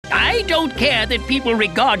don't care that people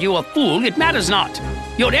regard you a fool. It matters not.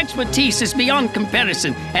 Your expertise is beyond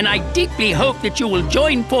comparison, and I deeply hope that you will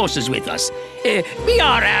join forces with us. Be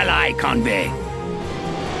our ally, Convey.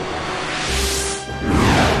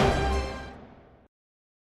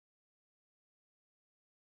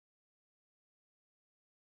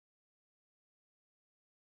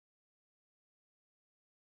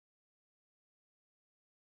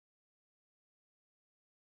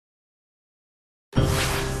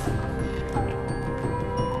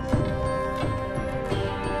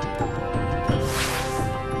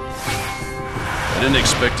 I didn't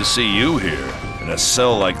expect to see you here, in a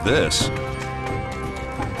cell like this.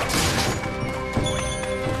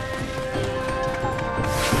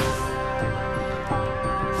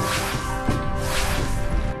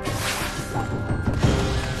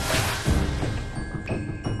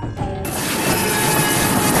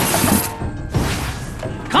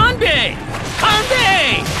 Convey!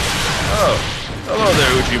 Convey! Oh, hello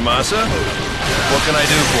there, Uchimasa. What can I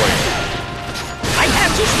do for you? I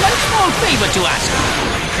have just one small favor to ask.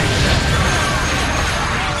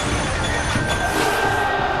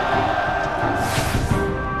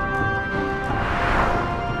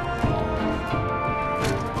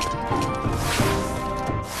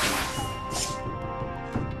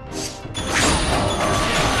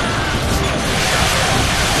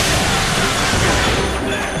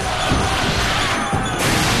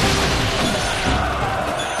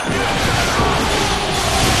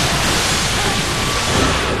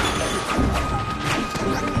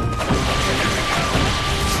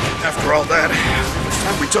 After all that, it's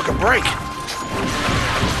time we took a break.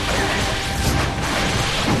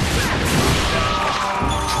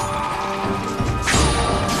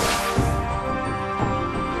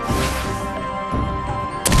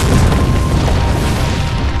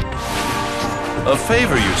 A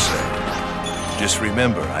favor, you say? Just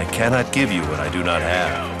remember, I cannot give you what I do not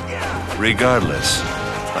have. Regardless,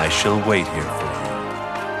 I shall wait here for you.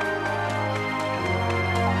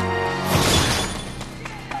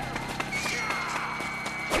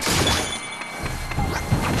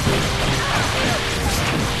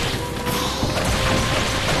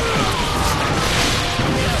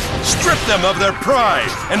 Strip them of their pride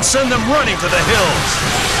and send them running to the hills.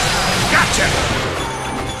 Gotcha!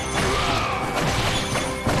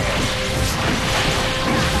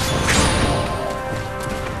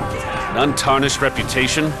 An untarnished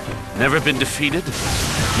reputation? Never been defeated?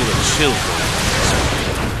 Feel a chill going.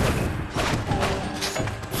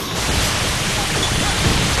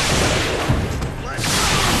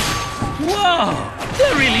 Whoa!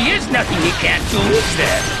 There really is nothing he can't do, is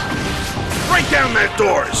there? Break down their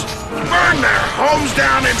doors! Burn their homes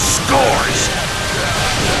down in scores!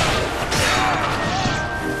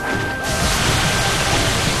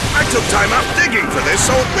 I took time out digging for this,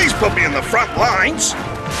 so at least put me in the front lines.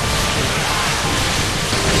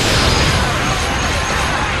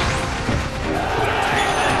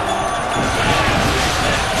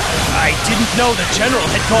 I didn't know the General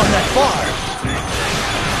had gone that far.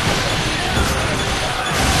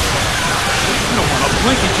 I don't want to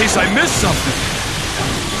blink in case I miss something.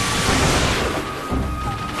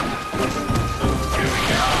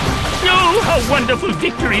 Oh, how wonderful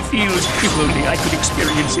victory feels! If only I could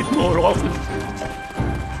experience it more often.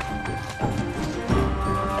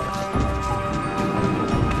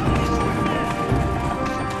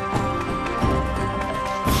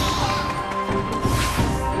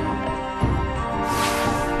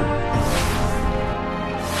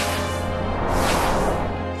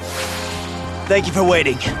 Thank you for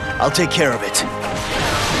waiting. I'll take care of it.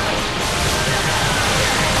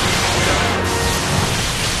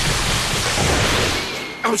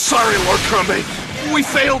 I'm sorry, Lord Crumbe. We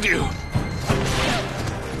failed you.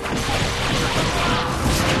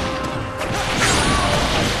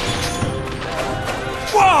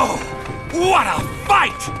 Whoa! What a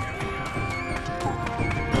fight!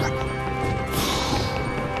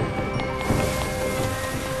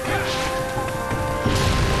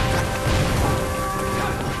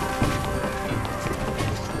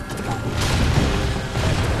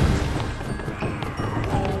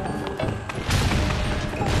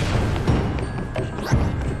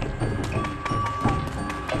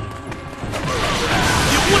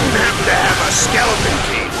 Skeleton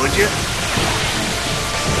key, would you?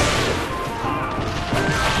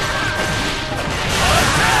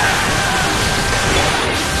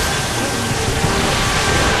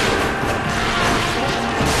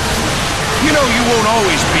 You know you won't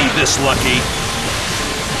always be this lucky.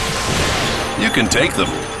 You can take them,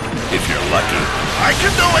 if you're lucky. I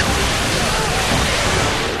can do it!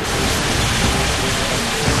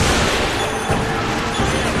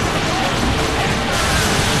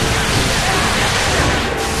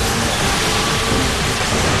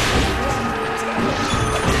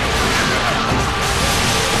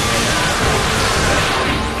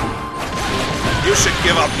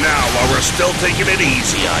 give up now while we're still taking it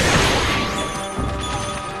easy on you.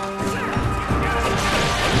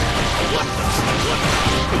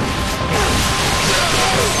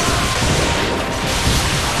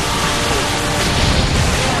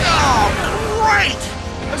 Oh, great!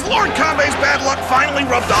 Has Lord Kanbei's bad luck finally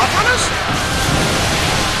rubbed off on us?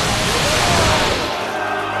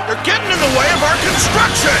 You're getting in the way of our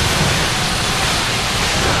construction!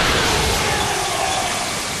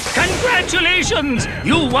 Congratulations!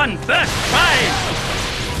 You won first prize!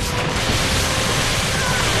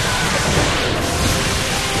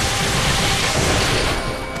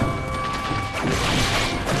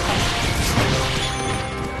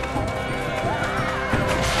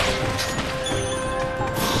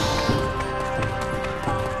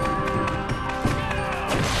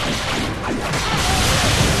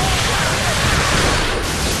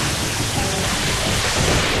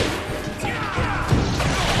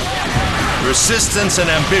 Persistence and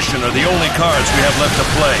ambition are the only cards we have left to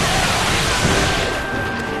play.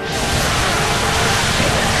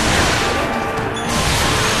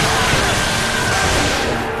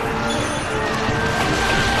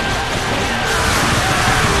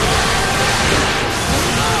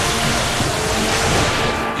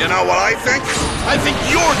 You know what I think? I think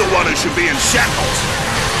you're the one who should be in shackles.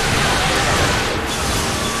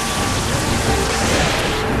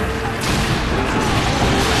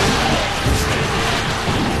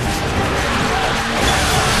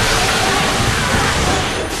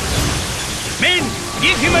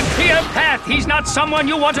 Give him a clear path. He's not someone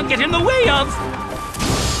you want to get in the way of.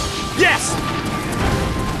 Yes!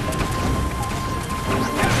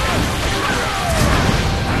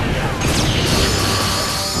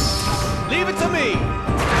 Leave it to me!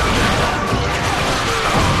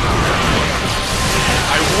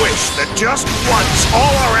 I wish that just once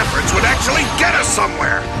all our efforts would actually get us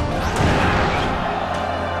somewhere.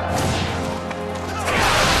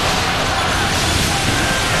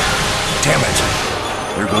 Damn it!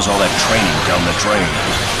 There goes all that training down the drain.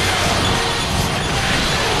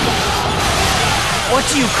 What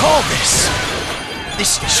do you call this?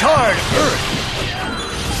 This charred earth?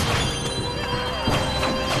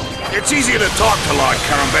 It's easier to talk to Lord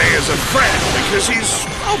Kanbei as a friend because he's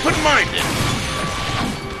open-minded.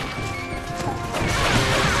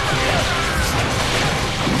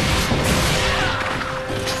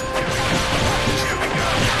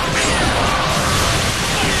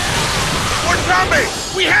 Lord Kanbei,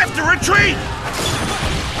 we have to retreat!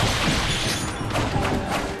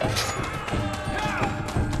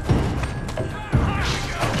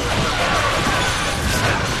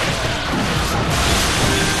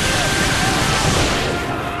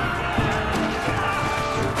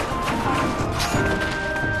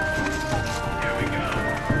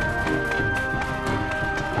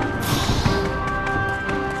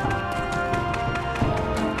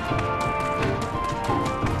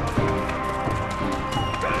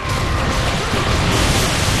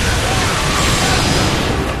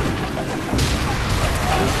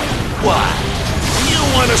 What? You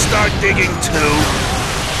want to start digging too?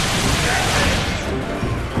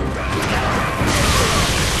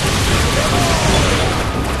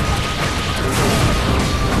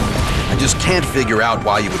 I just can't figure out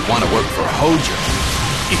why you would want to work for Hojo.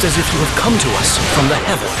 It's as if you have come to us from the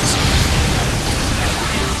heavens.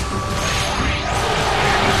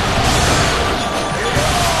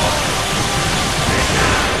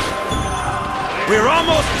 We're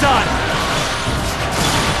almost done!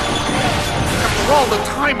 After all the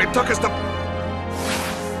time it took us to...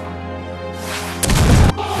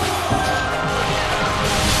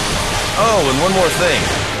 Oh, and one more thing.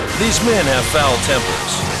 These men have foul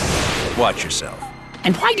tempers. Watch yourself.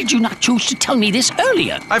 And why did you not choose to tell me this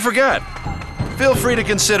earlier? I forgot. Feel free to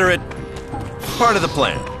consider it part of the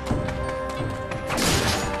plan.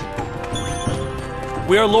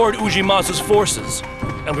 We are Lord Ujimazu's forces,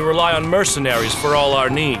 and we rely on mercenaries for all our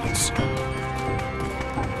needs.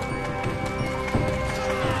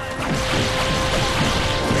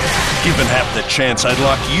 Given half the chance, I'd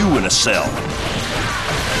lock you in a cell.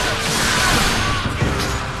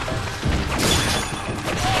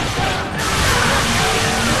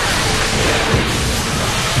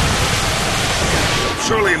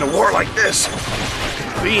 Surely in a war like this,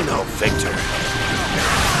 be no victor.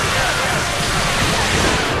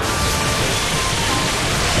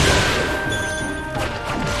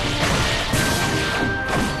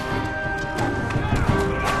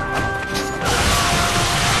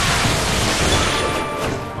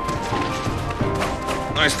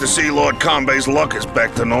 Nice to see Lord Kanbei's luck is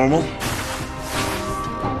back to normal.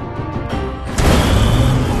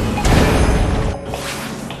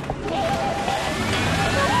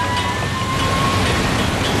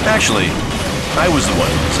 Actually, I was the one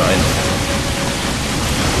who designed it.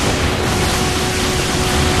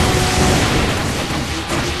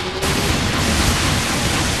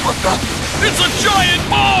 What the? It's a giant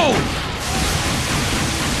bow!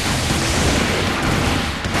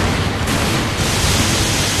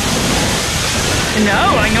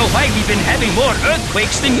 Now I know why we've been having more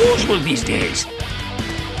earthquakes than usual these days.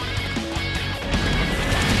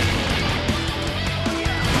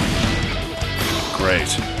 Great.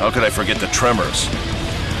 How could I forget the tremors?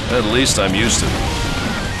 At least I'm used to them.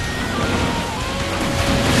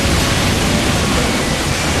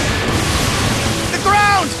 The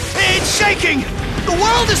ground! It's shaking! The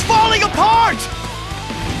world is falling apart!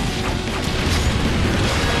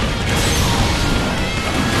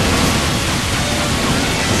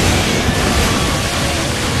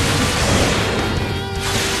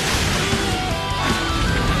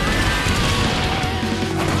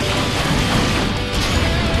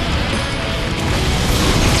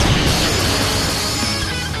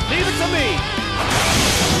 Leave it to me!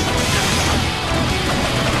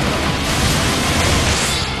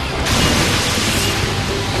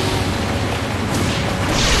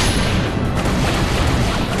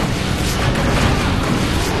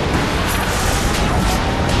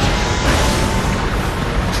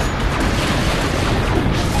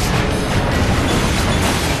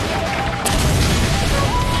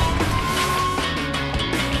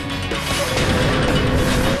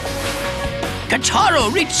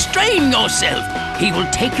 Kotaro, restrain yourself! He will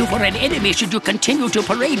take you for an enemy should you continue to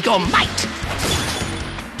parade your might!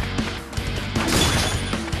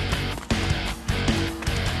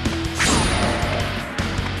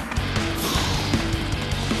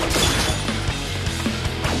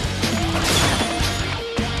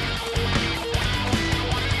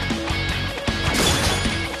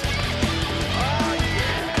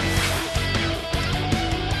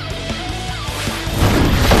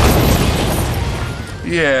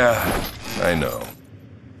 Yeah, I know.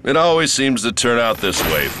 It always seems to turn out this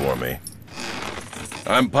way for me.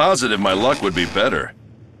 I'm positive my luck would be better.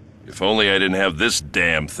 If only I didn't have this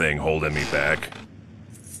damn thing holding me back.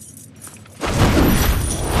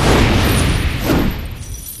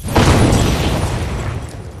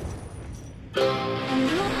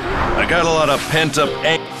 I got a lot of pent-up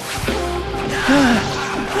anger.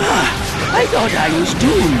 I thought I was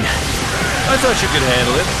doomed. I thought you could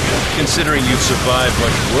handle it, considering you've survived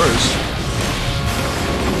much worse.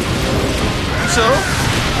 So,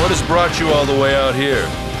 what has brought you all the way out here?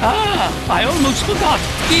 Ah, I almost forgot.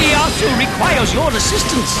 Ieyasu requires your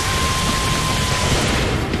assistance.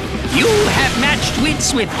 You have matched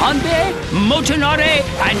wits with Hanbei, Motonori,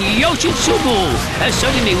 and Yoshitsugu.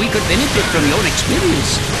 Certainly we could benefit from your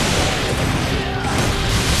experience.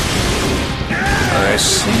 I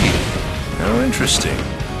see. How interesting.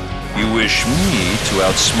 You wish me to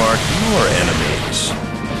outsmart your enemies.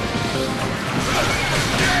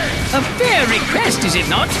 A fair request, is it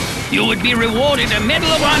not? You would be rewarded a Medal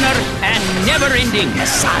of Honor and never-ending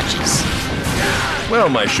massages. Well,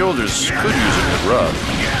 my shoulders could use a good rub.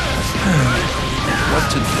 What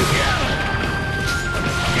to do?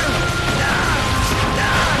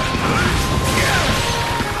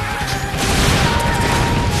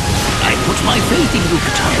 I put my faith in you,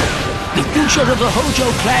 Kotaro. The future of the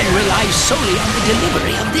Hojo clan relies solely on the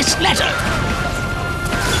delivery of this letter.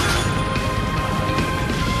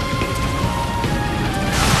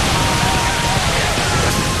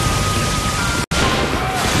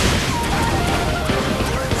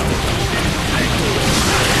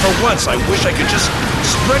 For once, I wish I could just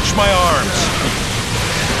stretch my arms.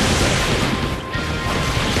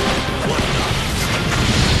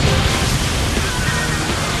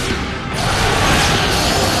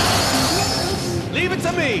 Leave it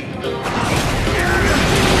to me!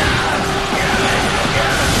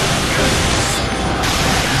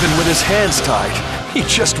 Even with his hands tied, he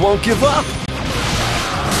just won't give up.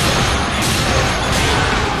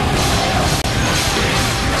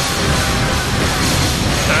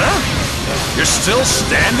 Huh? You're still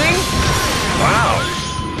standing? Wow.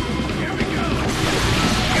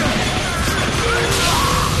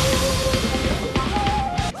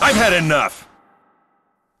 I've had enough.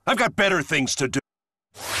 I've got better things to do.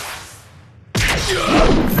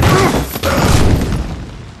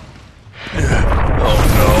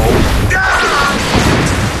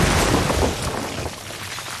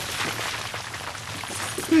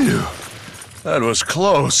 Phew, that was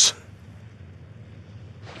close.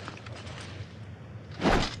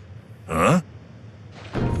 Huh?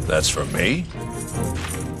 That's for me?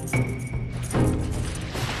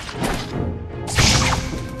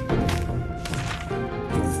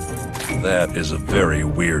 That is a very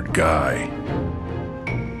weird guy.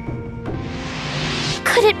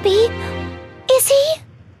 Could it be? Is he?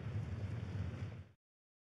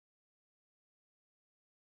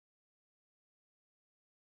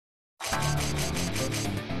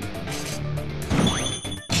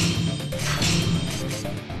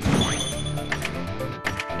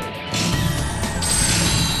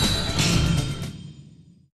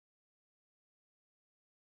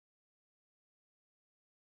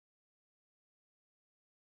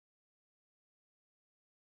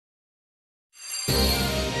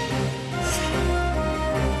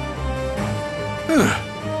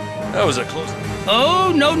 That was a close...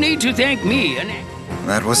 Oh, no need to thank me.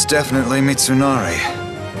 That was definitely Mitsunari.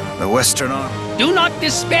 The Western Army. Do not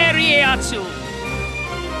despair, Ieyasu.